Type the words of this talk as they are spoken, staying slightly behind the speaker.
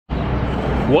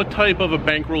What type of a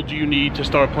bankroll do you need to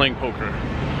start playing poker?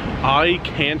 I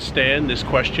can't stand this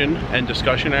question and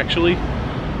discussion actually.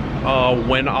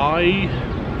 When I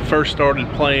first started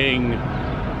playing,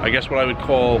 I guess what I would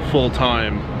call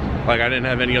full-time, like I didn't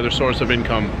have any other source of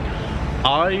income,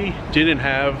 I didn't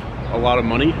have a lot of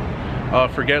money.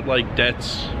 Forget like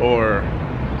debts or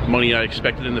money I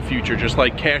expected in the future, just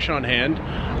like cash on hand.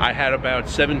 I had about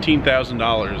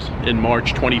 $17,000 in March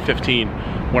 2015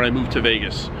 when I moved to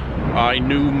Vegas. I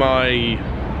knew my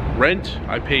rent.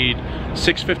 I paid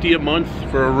 $650 a month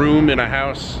for a room in a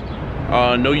house,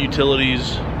 no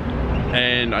utilities,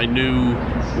 and I knew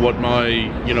what my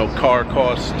car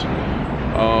cost,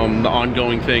 the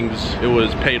ongoing things. It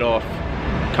was paid off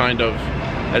kind of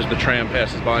as the tram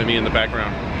passes by me in the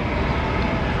background.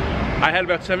 I had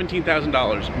about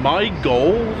 $17,000. My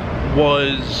goal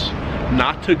was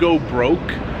not to go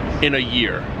broke in a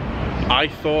year. I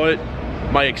thought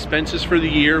my expenses for the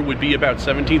year would be about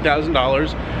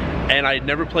 $17,000, and I had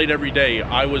never played every day.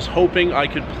 I was hoping I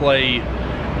could play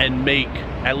and make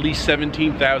at least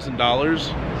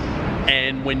 $17,000,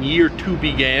 and when year 2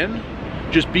 began,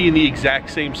 just be in the exact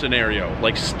same scenario,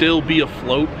 like still be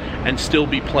afloat and still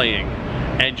be playing,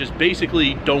 and just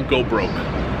basically don't go broke.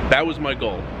 That was my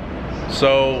goal.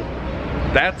 So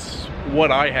that's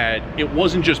what I had. It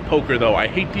wasn't just poker though. I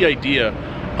hate the idea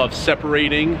of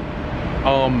separating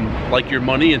like your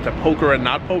money into poker and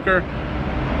not poker.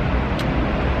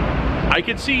 I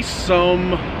could see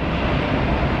some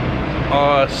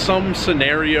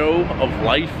scenario of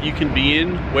life you can be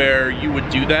in where you would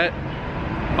do that.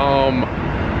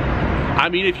 I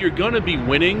mean, if you're gonna be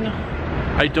winning,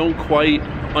 I don't quite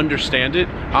understand it.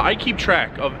 I keep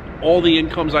track of all the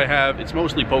incomes I have. It's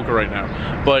mostly poker right now,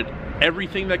 but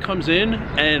everything that comes in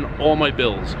and all my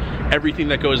bills, everything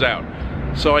that goes out.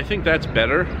 So I think that's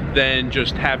better than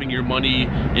just having your money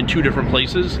in 2 different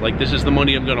places. Like, this is the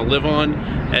money I'm gonna live on,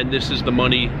 and this is the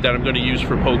money that I'm gonna use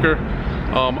for poker.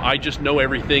 I just know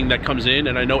everything that comes in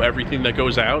and I know everything that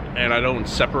goes out, and I don't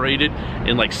separate it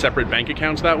in like separate bank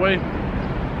accounts that way.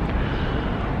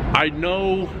 I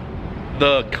know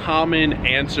the common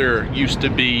answer used to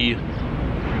be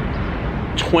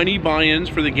 20 buy-ins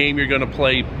for the game you're gonna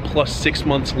play plus 6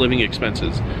 months living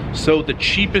expenses. So the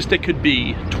cheapest it could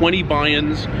be, 20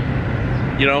 buy-ins,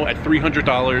 at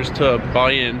 $300 to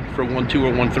buy in for 1-2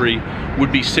 or 1-3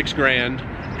 would be $6 grand,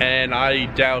 and I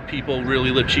doubt people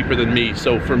really live cheaper than me.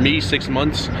 So for me, 6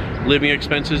 months living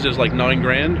expenses is like 9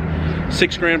 grand.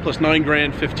 6 grand plus 9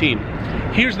 grand, 15.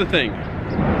 Here's the thing.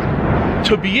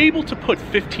 To be able to put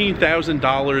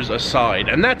 $15,000 aside,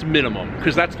 and that's minimum,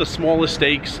 because that's the smallest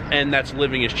stakes, and that's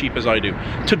living as cheap as I do.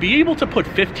 To be able to put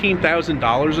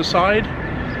 $15,000 aside,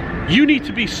 you need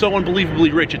to be so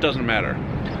unbelievably rich, it doesn't matter.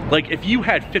 Like, if you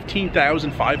had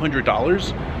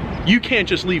 $15,500, you can't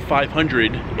just leave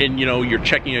 $500 in, your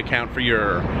checking account for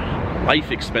your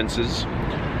life expenses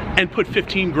and put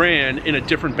 15 grand in a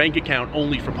different bank account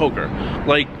only for poker.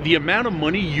 Like, the amount of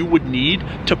money you would need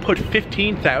to put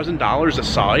 $15,000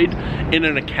 aside in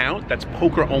an account that's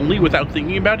poker only without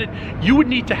thinking about it, you would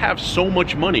need to have so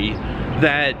much money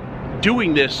that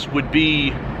doing this would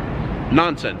be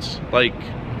nonsense. Like,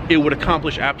 it would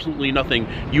accomplish absolutely nothing.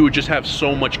 You would just have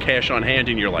so much cash on hand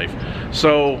in your life.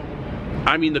 So,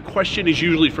 I mean, the question is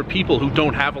usually for people who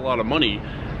don't have a lot of money,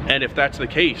 and if that's the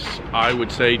case, I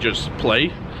would say just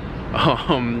play.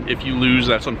 If you lose,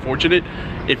 that's unfortunate.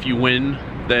 If you win,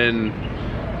 then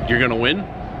you're gonna win.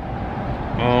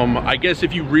 I guess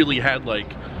if you really had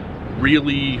like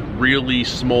really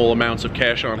small amounts of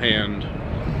cash on hand,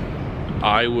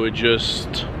 I would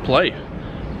just play.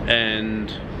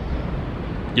 And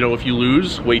if you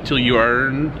lose, wait till you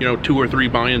earn 2 or 3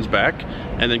 buy-ins back,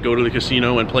 and then go to the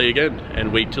casino and play again,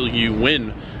 and wait till you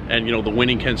win, and the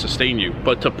winning can sustain you.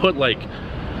 But to put like,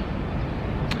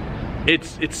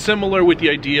 it's similar with the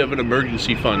idea of an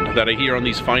emergency fund that I hear on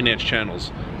these finance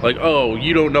channels. Like, oh,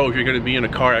 you don't know if you're gonna be in a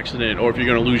car accident, or if you're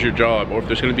gonna lose your job, or if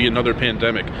there's gonna be another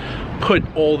pandemic. Put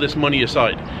all this money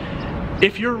aside.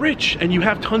 If you're rich and you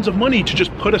have tons of money to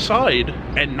just put aside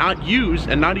and not use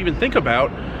and not even think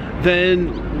about,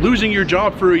 then losing your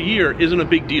job for a year isn't a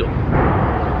big deal.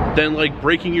 Then like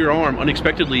breaking your arm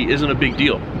unexpectedly isn't a big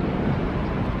deal.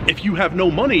 If you have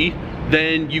no money,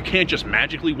 then you can't just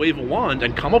magically wave a wand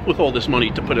and come up with all this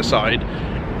money to put aside.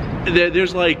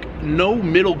 There's like no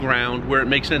middle ground where it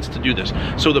makes sense to do this.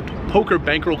 So the poker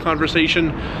bankroll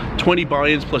conversation, 20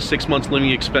 buy-ins plus 6 months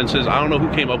living expenses, I don't know who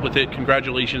came up with it.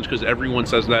 Congratulations, because everyone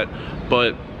says that,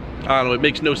 but I don't know, it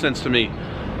makes no sense to me.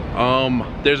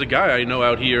 There's a guy I know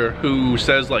out here who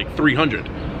says like 300.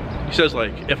 He says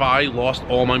like, if I lost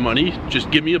all my money,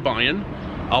 just give me a buy-in,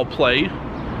 I'll play,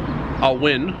 I'll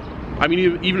win, I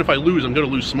mean, even if I lose, I'm gonna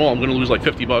lose small. I'm gonna lose like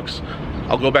 50 bucks.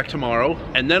 I'll go back tomorrow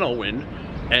and then I'll win.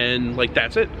 And like,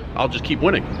 that's it. I'll just keep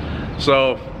winning.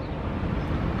 So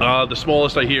the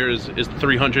smallest I hear is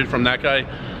 300 from that guy.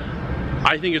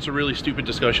 I think it's a really stupid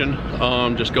discussion.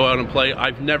 Just go out and play.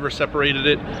 I've never separated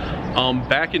it.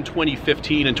 Back in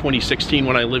 2015 and 2016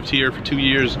 when I lived here for 2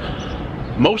 years,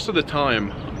 most of the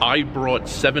time I brought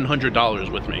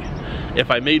 $700 with me.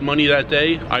 If I made money that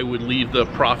day, I would leave the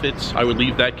profits, I would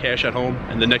leave that cash at home,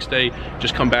 and the next day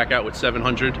just come back out with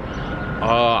 700.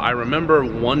 I remember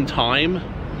one time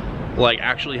like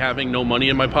actually having no money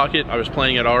in my pocket. I was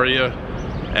playing at Aria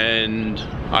and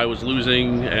I was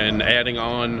losing and adding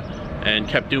on and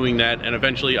kept doing that, and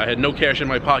eventually I had no cash in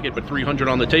my pocket but 300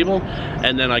 on the table,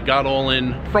 and then I got all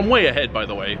in from way ahead, by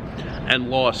the way, and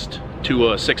lost to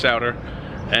a 6-outer,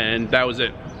 and that was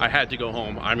it. I had to go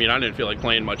home. I mean, I didn't feel like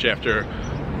playing much after.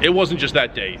 It wasn't just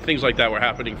that day. Things like that were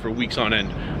happening for weeks on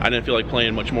end. I didn't feel like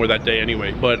playing much more that day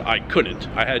anyway, but I couldn't.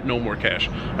 I had no more cash.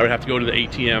 I would have to go to the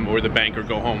ATM or the bank or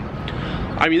go home.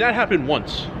 I mean, that happened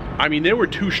once. I mean, there were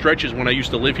 2 stretches when I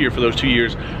used to live here for those 2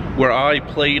 years where I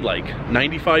played like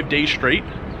 95 days straight.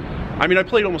 I mean, I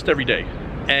played almost every day.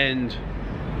 And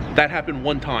that happened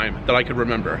one time that I could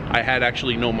remember. I had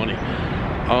actually no money.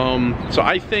 So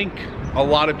I think a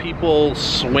lot of people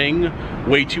swing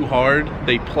way too hard.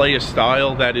 They play a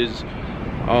style that is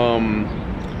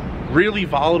really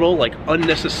volatile, like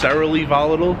unnecessarily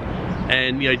volatile.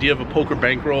 And the idea of a poker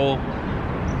bankroll,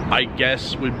 I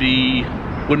guess, would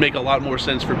make a lot more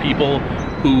sense for people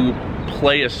who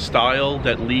play a style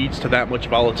that leads to that much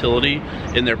volatility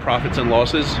in their profits and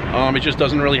losses. It just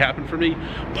doesn't really happen for me.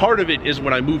 Part of it is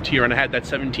when I moved here and I had that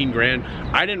 17 grand,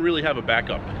 I didn't really have a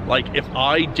backup. Like, if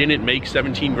I didn't make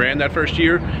 17 grand that first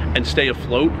year and stay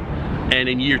afloat, and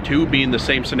in year 2 be in the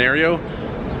same scenario,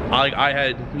 I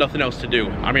had nothing else to do.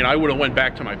 I mean, I would have went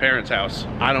back to my parents' house.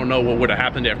 I don't know what would have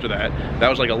happened after that. That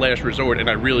was like a last resort, and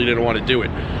I really didn't want to do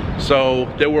it. So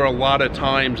there were a lot of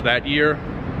times that year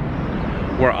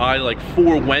where I like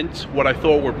forewent what I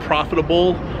thought were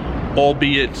profitable,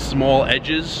 albeit small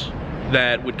edges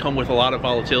that would come with a lot of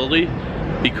volatility,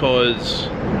 because,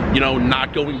 you know,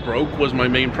 not going broke was my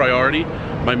main priority.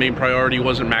 My main priority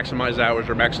wasn't maximize hours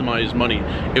or maximize money.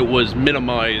 It was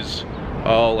minimize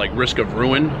like risk of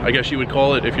ruin, I guess you would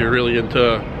call it, if you're really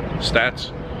into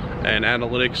stats and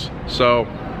analytics. So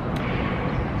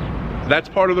that's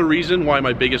part of the reason why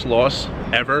my biggest loss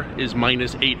ever is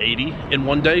minus 880 in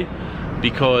one day,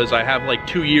 because I have like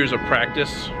 2 years of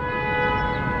practice.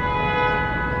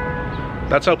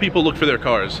 That's how people look for their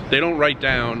cars. They don't write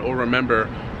down or remember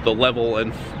the level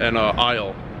and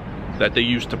aisle that they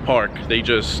used to park. They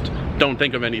just don't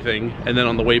think of anything, and then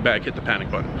on the way back hit the panic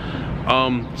button.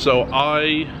 So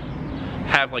I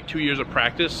have like 2 years of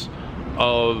practice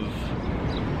of,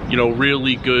 you know,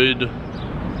 really good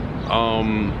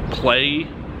play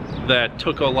that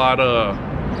took a lot of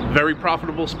very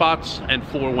profitable spots and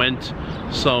forewent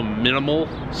some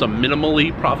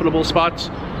minimally profitable spots.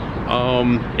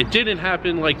 It didn't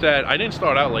happen like that. I didn't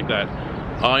start out like that.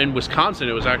 In Wisconsin,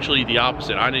 it was actually the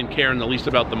opposite. I didn't care in the least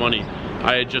about the money.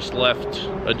 I had just left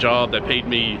a job that paid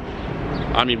me,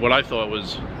 I mean, what I thought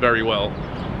was very well,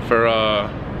 for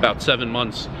about 7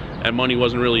 months, and money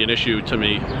wasn't really an issue to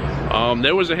me.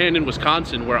 There was a hand in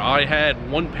Wisconsin where I had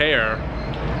one pair,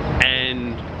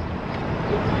 and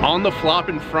on the flop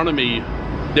in front of me,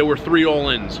 there were 3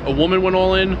 all-ins. A woman went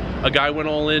all in, a guy went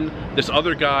all in, this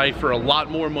other guy for a lot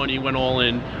more money went all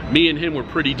in. Me and him were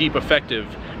pretty deep effective,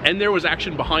 and there was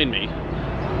action behind me.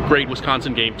 Great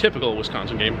Wisconsin game, typical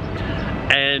Wisconsin game.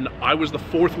 And I was the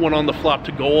 4th one on the flop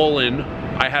to go all in.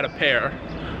 I had a pair.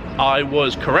 I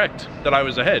was correct that I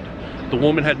was ahead. The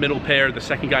woman had middle pair, the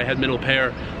second guy had middle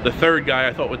pair. The third guy,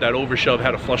 I thought with that overshove,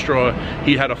 had a flush draw.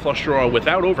 He had a flush draw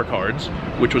without overcards,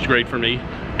 which was great for me.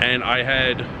 And I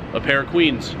had a pair of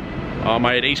queens.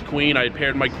 I had ace queen, I had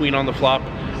paired my queen on the flop,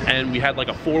 and we had like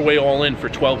a 4-way all in for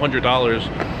 $1,200.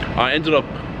 I ended up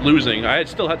losing. I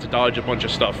still had to dodge a bunch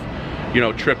of stuff. You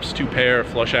know, trips, 2 pair,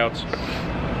 flush outs.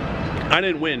 I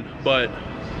didn't win, but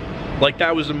like,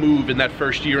 that was a move in that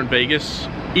first year in Vegas.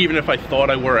 Even if I thought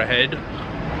I were ahead,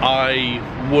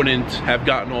 I wouldn't have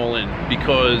gotten all in,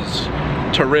 because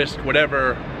to risk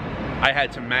whatever I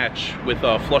had to match with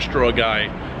a flush draw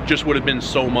guy just would have been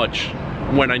so much,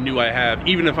 when I knew I have,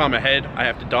 even if I'm ahead, I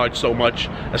have to dodge so much,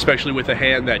 especially with a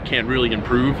hand that can't really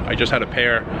improve. I just had a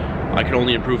pair. I could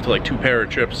only improve to like 2 pair of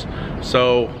trips.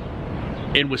 So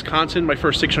in Wisconsin, my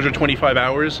first 625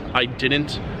 hours, I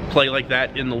didn't play like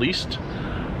that in the least.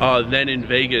 Then in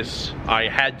Vegas, I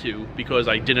had to, because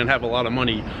I didn't have a lot of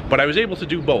money, but I was able to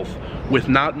do both. With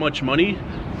not much money,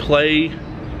 play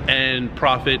and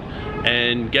profit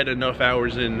and get enough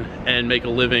hours in and make a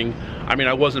living. I mean,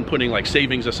 I wasn't putting like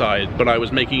savings aside, but I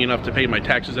was making enough to pay my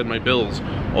taxes and my bills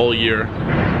all year.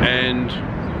 And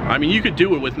I mean, you could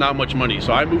do it with not much money.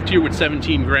 So I moved here with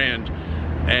 17 grand,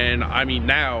 and I mean,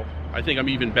 now I think I'm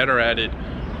even better at it.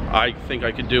 I think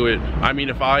I could do it. I mean,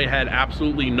 if I had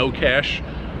absolutely no cash,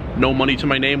 no money to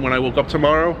my name when I woke up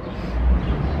tomorrow,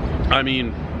 I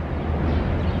mean,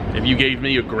 if you gave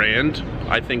me $1,000,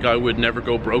 I think I would never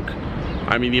go broke.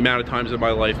 I mean, the amount of times in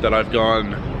my life that I've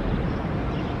gone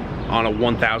on a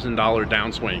 $1,000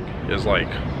 downswing is like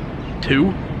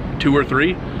two or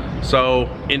three. So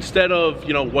instead of,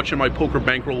 you know, what should my poker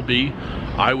bankroll be,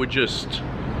 I would just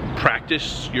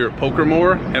practice your poker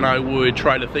more, and I would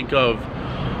try to think of,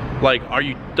 like,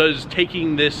 does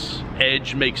taking this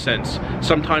edge make sense?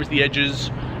 Sometimes the edges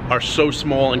are so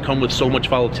small and come with so much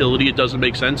volatility, it doesn't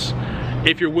make sense.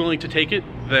 If you're willing to take it,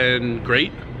 then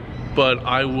great. But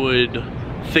I would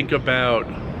think about,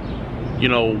 you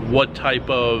know, what type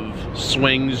of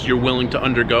swings you're willing to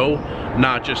undergo,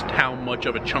 not just how much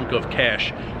of a chunk of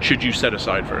cash should you set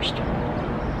aside first.